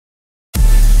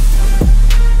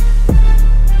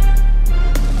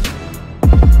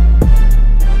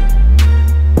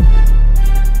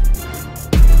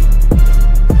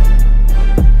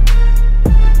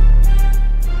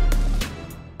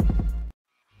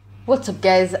What's up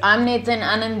guys, I'm Nathan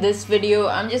and in this video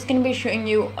I'm just going to be showing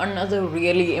you another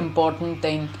really important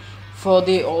thing for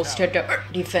the All-Star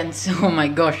defense. Oh my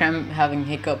gosh, I'm having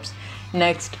hiccups.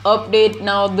 Next update.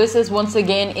 Now this is once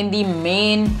again in the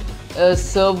main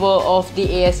server of the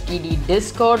ASTD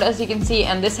Discord, as you can see,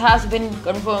 and this has been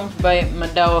confirmed by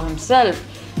Madao himself.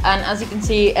 And as you can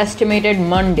see, estimated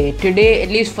Monday. Today, at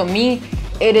least for me,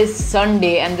 it is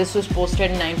Sunday, and this was posted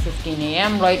at 9:15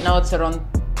 AM. Right now it's around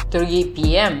 3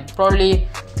 PM, probably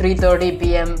 3:30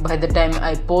 PM by the time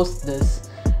I post this.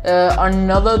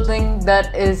 Another thing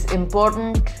that is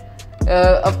important,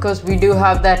 of course, we do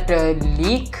have that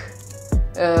leak,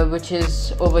 which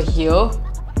is over here.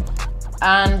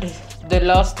 And the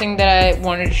last thing that I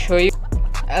wanted to show you,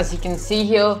 as you can see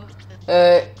here,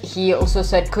 he also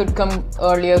said could come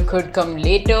earlier, could come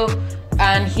later,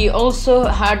 and he also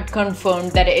had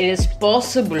confirmed that it is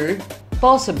possible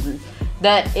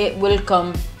that it will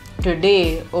come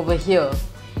today over here.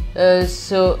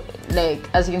 So like,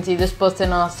 as you can see, this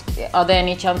person asked, are there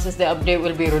any chances the update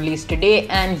will be released today,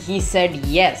 and he said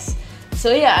yes.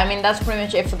 So yeah, I mean, that's pretty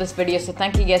much it for this video. So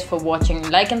thank you guys for watching.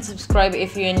 Like and subscribe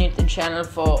if you're new to the channel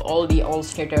for all the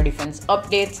All-Star Defense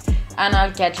updates, and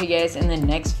I'll catch you guys in the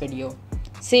next video.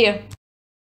 See ya.